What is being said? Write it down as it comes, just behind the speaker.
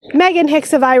Megan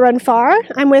Hicks of I Run Far.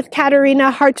 I'm with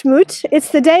Katharina Hartmuth.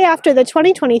 It's the day after the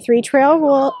 2023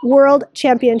 Trail World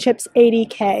Championships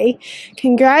 80K.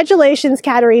 Congratulations,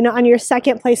 Katharina, on your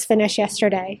second place finish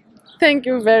yesterday. Thank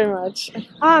you very much.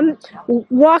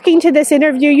 Walking to this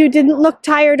interview, you didn't look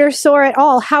tired or sore at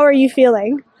all. How are you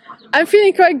feeling? I'm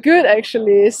feeling quite good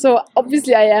actually. So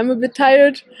obviously I am a bit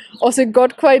tired. Also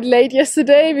got quite late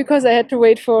yesterday because I had to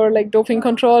wait for like doping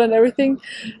control and everything.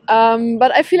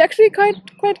 But I feel actually quite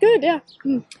good, yeah.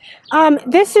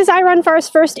 This is I Run Far's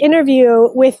first interview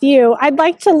with you. I'd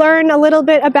like to learn a little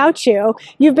bit about you.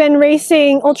 You've been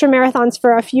racing ultramarathons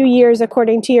for a few years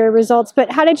according to your results,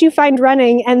 but how did you find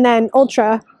running and then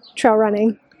ultra trail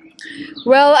running?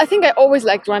 Well, I think I always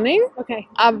liked running. Okay.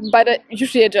 But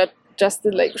usually I just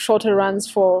did like shorter runs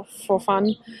for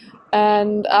fun.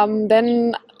 And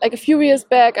then like a few years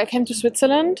back I came to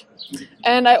Switzerland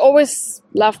and I always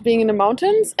loved being in the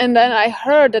mountains, and then I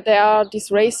heard that there are these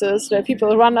races where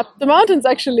people run up the mountains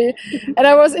actually, and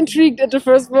I was intrigued at the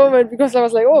first moment because I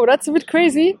was like, oh, that's a bit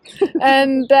crazy.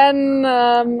 And then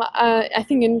I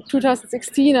think in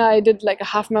 2016 I did like a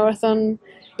half marathon.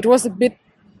 It was a bit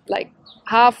like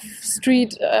half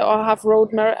street or half road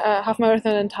half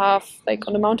marathon and half like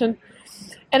on the mountain,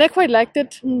 and I quite liked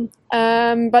it.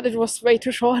 But it was way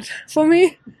too short for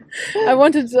me. I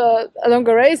wanted a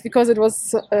longer race because it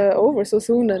was over so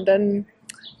soon, and then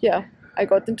I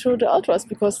got into the ultras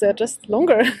because they're just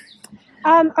longer.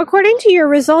 According to your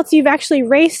results, you've actually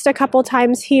raced a couple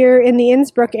times here in the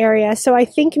Innsbruck area, so I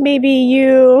think maybe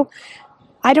you,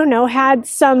 I don't know, had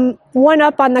some one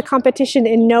up on the competition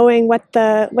in knowing what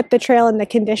the trail and the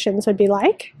conditions would be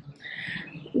like.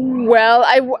 Well,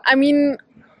 I mean,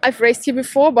 I've raced here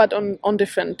before, but on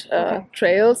different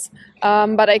trails.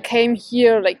 But I came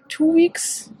here like 2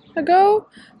 weeks ago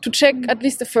to check at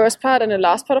least the first part and the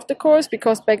last part of the course,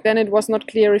 because back then it was not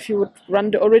clear if you would run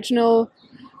the original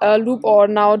loop or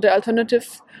now the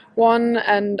alternative one,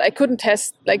 and I couldn't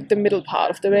test like the middle part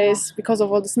of the race because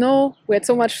of all the snow. We had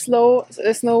so much snow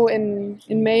in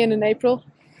May and in April.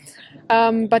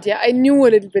 But yeah, I knew a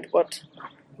little bit what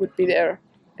would be there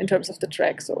in terms of the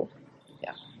track, so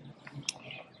yeah.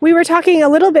 We were talking a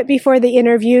little bit before the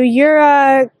interview. You're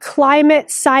a climate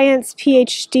science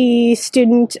PhD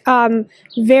student,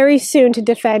 very soon to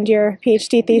defend your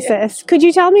PhD thesis. Yeah. Could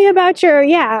you tell me about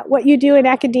what you do in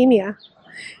academia?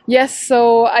 Yes,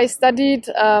 so I studied,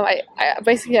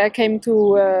 I came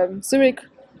to Zurich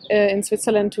in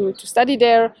Switzerland to study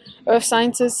there, earth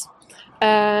sciences,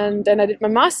 and then I did my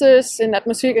master's in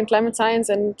atmospheric and climate science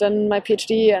and then my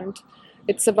PhD, and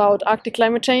it's about Arctic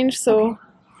climate change, so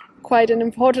quite an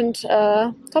important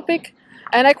topic.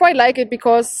 And I quite like it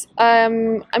because, I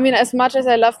mean, as much as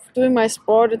I love doing my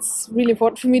sport, it's really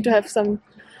important for me to have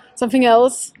something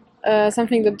else,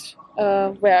 something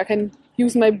that where I can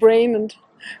use my brain and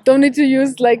don't need to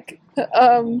use like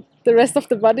the rest of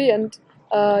the body, and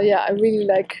I really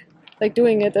like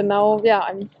doing it. And now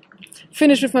I'm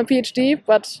finished with my PhD,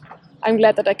 but I'm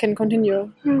glad that I can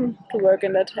continue to work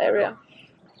in that area.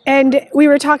 And we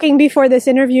were talking before this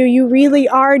interview, you really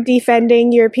are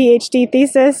defending your PhD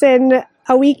thesis in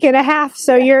a week and a half,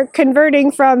 so you're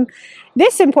converting from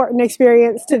this important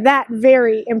experience to that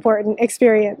very important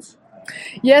experience.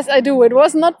 Yes, I do. It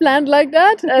was not planned like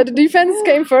that. The defense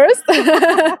came first.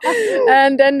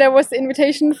 And then there was the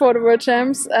invitation for the World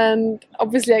Champs, and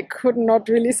obviously I could not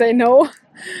really say no.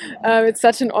 It's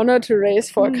such an honor to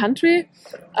race for a country.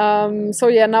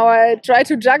 Now I try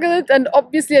to juggle it, and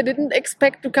obviously I didn't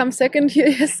expect to come second here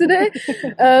yesterday.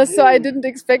 So I didn't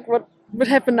expect what would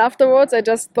happen afterwards. I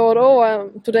just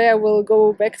thought, today I will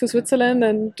go back to Switzerland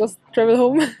and just travel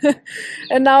home.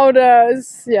 And now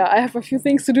I have a few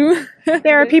things to do.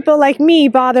 There are people like me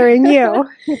bothering you.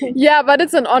 Yeah, but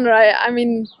it's an honor. I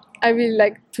mean, I really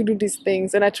like to do these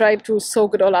things, and I try to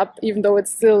soak it all up, even though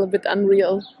it's still a bit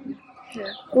unreal.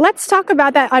 Yeah. Let's talk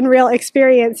about that unreal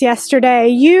experience yesterday.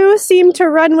 You seem to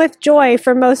run with joy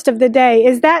for most of the day.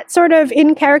 Is that sort of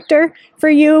in character for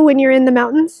you when you're in the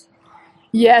mountains?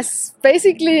 Yes,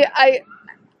 basically I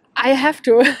have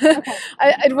to. Okay.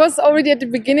 It was already at the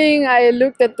beginning. I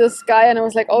looked at the sky and I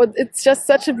was like, oh, it's just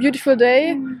such a beautiful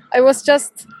day. I was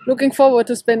just looking forward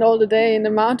to spend all the day in the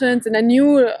mountains, and I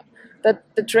knew that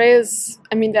the trails,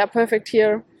 I mean, they're perfect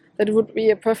here. That would be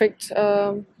a perfect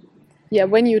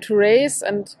venue to race,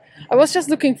 and I was just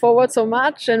looking forward so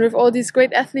much, and with all these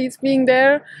great athletes being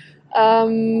there. I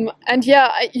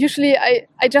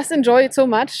just enjoy it so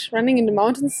much, running in the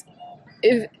mountains,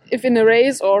 if in a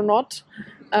race or not.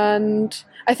 And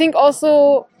I think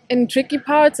also in tricky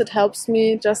parts it helps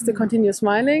me just to continue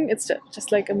smiling. It's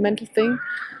just like a mental thing.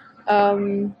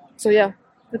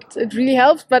 it really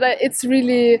helps. But it's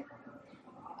really,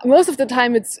 most of the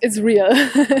time it's real.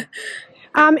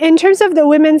 In terms of the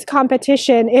women's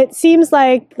competition, it seems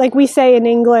like we say in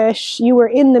English, you were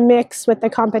in the mix with the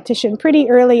competition pretty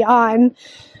early on.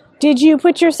 Did you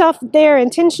put yourself there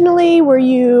intentionally? Were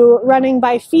you running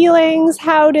by feelings?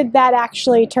 How did that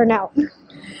actually turn out?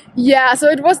 Yeah, so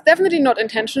it was definitely not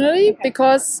intentionally,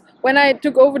 because when I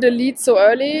took over the lead so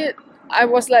early, I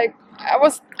was like,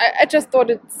 I just thought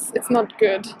it's not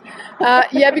good.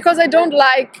 Yeah, because I don't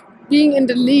like being in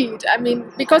the lead. I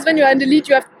mean, because when you are in the lead,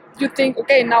 you think,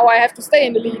 okay, now I have to stay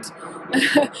in the lead.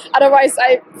 Otherwise,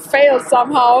 I fail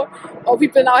somehow, or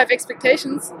people now have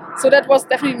expectations. So that was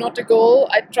definitely not the goal.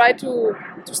 I tried to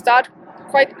start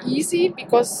quite easy,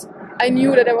 because I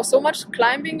knew that there was so much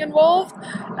climbing involved.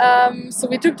 So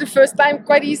we took the first climb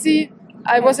quite easy.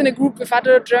 I was in a group with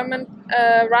other German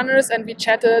runners, and we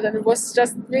chatted, and it was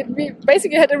just, we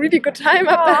basically had a really good time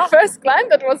after the first climb.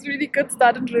 That was really good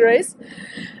start into the race.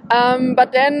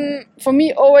 But then for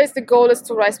me, always the goal is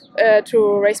to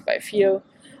race by feel.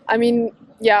 I mean,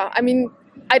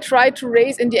 I try to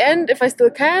race in the end if I still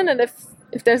can, and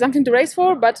if there's something to race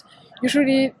for, but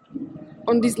usually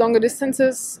on these longer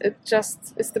distances, it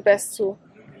just is the best to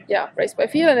race by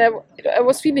feel. And I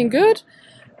was feeling good.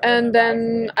 And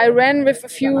then I ran with a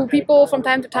few people from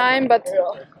time to time, but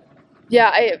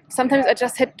sometimes I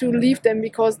just had to leave them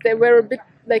because they were a bit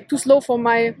too slow for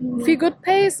my feel good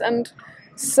pace. And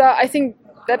so I think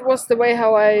that was the way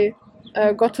how I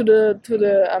got to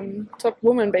the top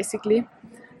woman basically.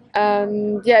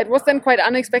 And it was then quite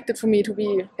unexpected for me to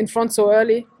be in front so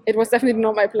early. It was definitely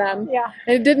not my plan. Yeah.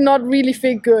 And it did not really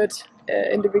feel good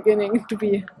in the beginning to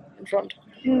be in front.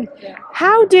 Yeah.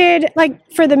 How did,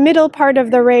 for the middle part of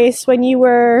the race, when you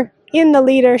were in the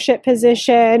leadership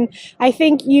position, I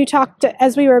think you talked,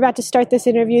 as we were about to start this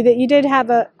interview, that you did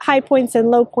have high points and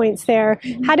low points there.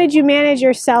 Mm-hmm. How did you manage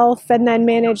yourself and then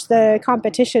manage the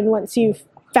competition once you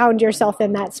found yourself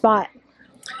in that spot?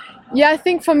 Yeah, I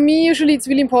think for me, usually it's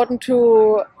really important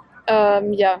to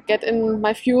get in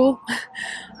my fuel.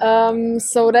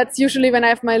 So that's usually when I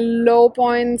have my low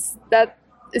points, that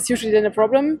is usually then a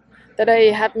problem. That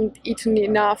I haven't eaten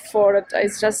enough, or that I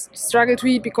just struggle to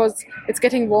eat because it's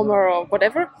getting warmer or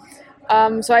whatever.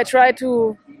 So I try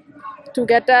to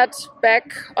get that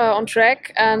back on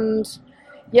track and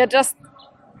just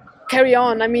carry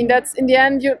on. I mean, that's in the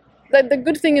end, the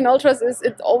good thing in ultras is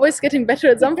it's always getting better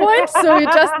at some point. So you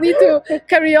just need to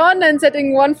carry on and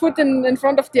setting one foot in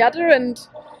front of the other. And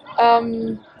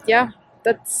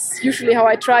that's usually how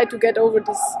I try to get over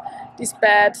these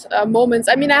bad moments.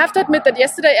 I mean, I have to admit that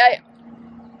yesterday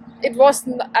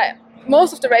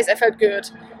most of the race I felt good.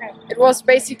 Okay. It was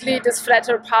basically this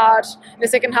flatter part in the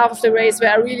second half of the race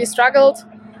where I really struggled.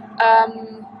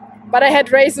 But I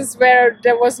had races where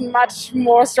there was much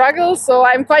more struggle, so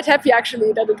I'm quite happy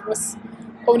actually that it was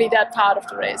only that part of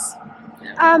the race.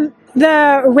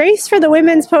 The race for the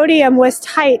women's podium was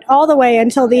tight all the way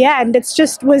until the end. It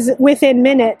just was within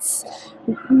minutes.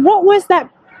 What was that,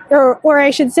 or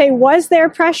I should say, was there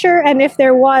pressure? And if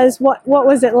there was, what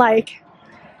was it like?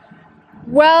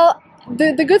 Well,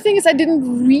 the good thing is I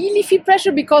didn't really feel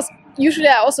pressure, because usually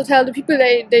I also tell the people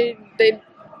they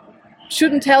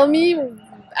shouldn't tell me.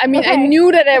 I mean, okay. I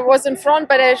knew that I was in front,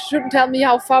 but they shouldn't tell me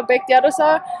how far back the others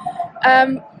are.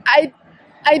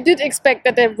 I did expect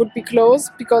that they would be close,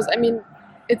 because I mean,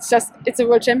 it's a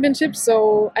world championship,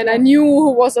 so, and I knew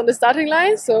who was on the starting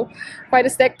line, so quite a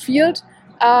stacked field.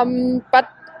 But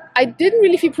I didn't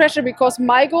really feel pressure because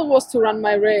my goal was to run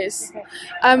my race.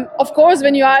 Okay. Of course,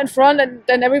 when you are in front and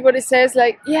then everybody says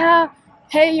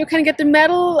hey, you can get the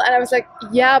medal. And I was like,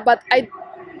 but I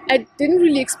didn't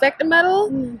really expect a medal.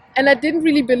 And I didn't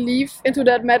really believe into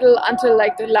that medal until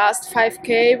the last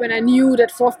 5K, when I knew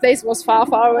that fourth place was far,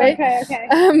 far away. Okay.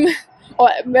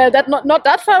 That not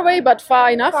that far away, but far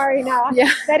enough. Far enough.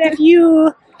 Yeah. That if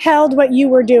you held what you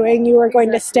were doing, you were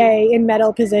going to stay in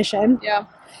medal position. Yeah.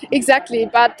 Exactly,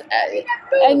 but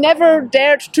I never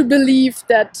dared to believe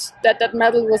that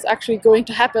medal was actually going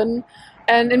to happen.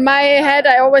 And in my head,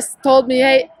 I always told me,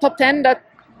 hey, top 10,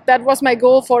 that was my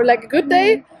goal for a good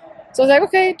day. So I was like,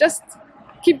 okay, just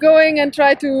keep going and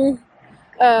try to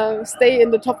stay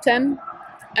in the top 10.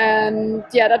 And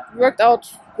that worked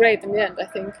out great in the end, I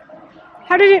think.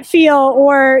 How did it feel,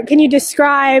 or can you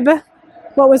describe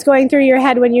what was going through your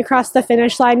head when you crossed the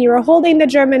finish line? You were holding the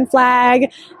German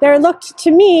flag. There looked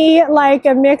to me like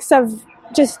a mix of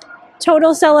just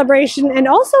total celebration and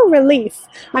also relief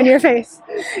on your face.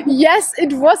 Yes,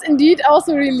 it was indeed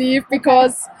also relief,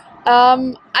 because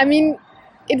I mean,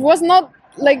 it was not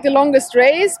like the longest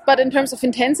race, but in terms of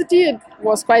intensity, it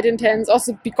was quite intense.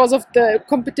 Also because of the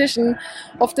competition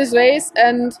of this race,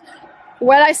 and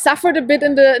well, I suffered a bit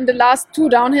in the last two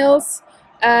downhills,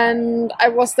 and I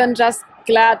was then just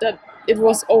glad that it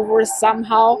was over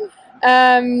somehow.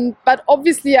 But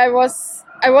obviously, I was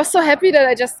so happy that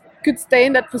I just could stay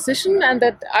in that position, and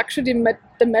that actually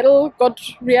the medal got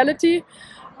reality.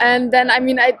 And then, I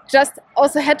mean, I just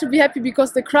also had to be happy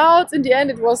because the crowds, in the end,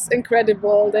 it was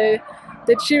incredible. They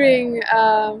cheering.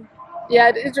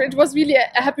 It was really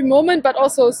a happy moment, but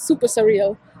also super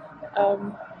surreal.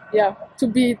 To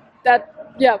be that.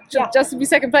 Just to be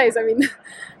second place. I mean,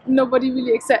 nobody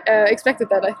really expected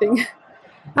that, I think.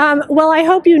 Well, I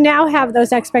hope you now have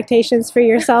those expectations for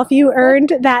yourself. You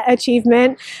earned that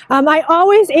achievement. I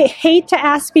always hate to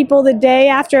ask people the day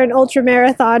after an ultra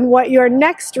marathon what your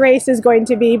next race is going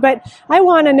to be, but I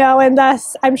want to know, and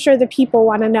thus I'm sure the people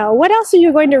want to know. What else are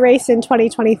you going to race in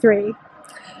 2023?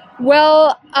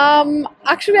 Well,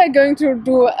 actually, I'm going to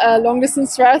do a long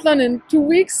distance triathlon in 2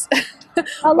 weeks.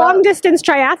 Long distance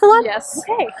triathlon? Yes.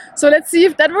 Okay. So let's see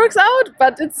if that works out.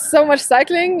 But it's so much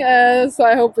cycling, so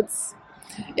I hope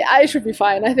I should be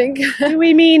fine, I think. Do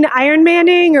we mean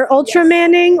Ironmanning or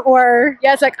Ultramanning or?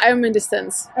 Yeah, it's like Ironman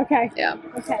distance. Okay. Yeah.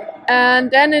 Okay.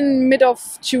 And then in mid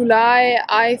of July,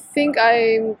 I think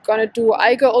I'm gonna do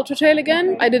Eiger Ultra Trail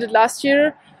again. I did it last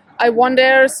year. I won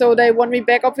there, so they want me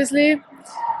back, obviously,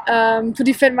 to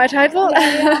defend my title.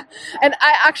 Yeah. And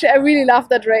I really love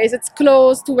that race. It's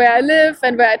close to where I live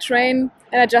and where I train,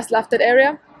 and I just love that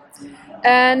area.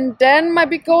 And then my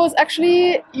big goal is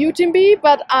actually UTMB,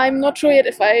 but I'm not sure yet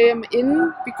if I am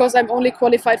in because I'm only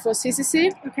qualified for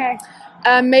CCC. Okay.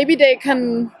 Maybe they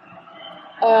can,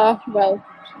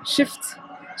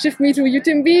 shift me to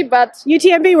UTMB, but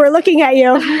UTMB, we're looking at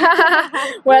you.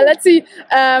 well, let's see.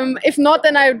 If not,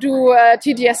 then I do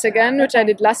TDS again, which I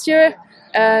did last year.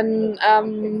 And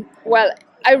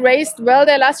I raced well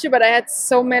there last year, but I had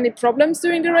so many problems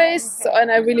during the race,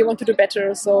 and I really want to do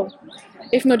better. So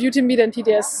if not UTMB, then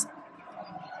TDS.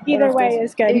 Either way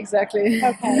is good. Exactly.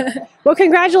 Okay. Well,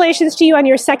 congratulations to you on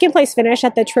your second place finish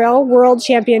at the Trail World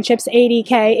Championships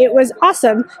 80K. It was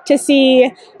awesome to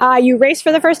see you race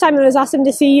for the first time. It was awesome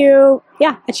to see you,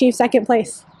 achieve second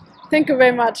place. Thank you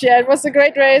very much. Yeah, it was a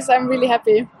great race. I'm really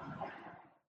happy.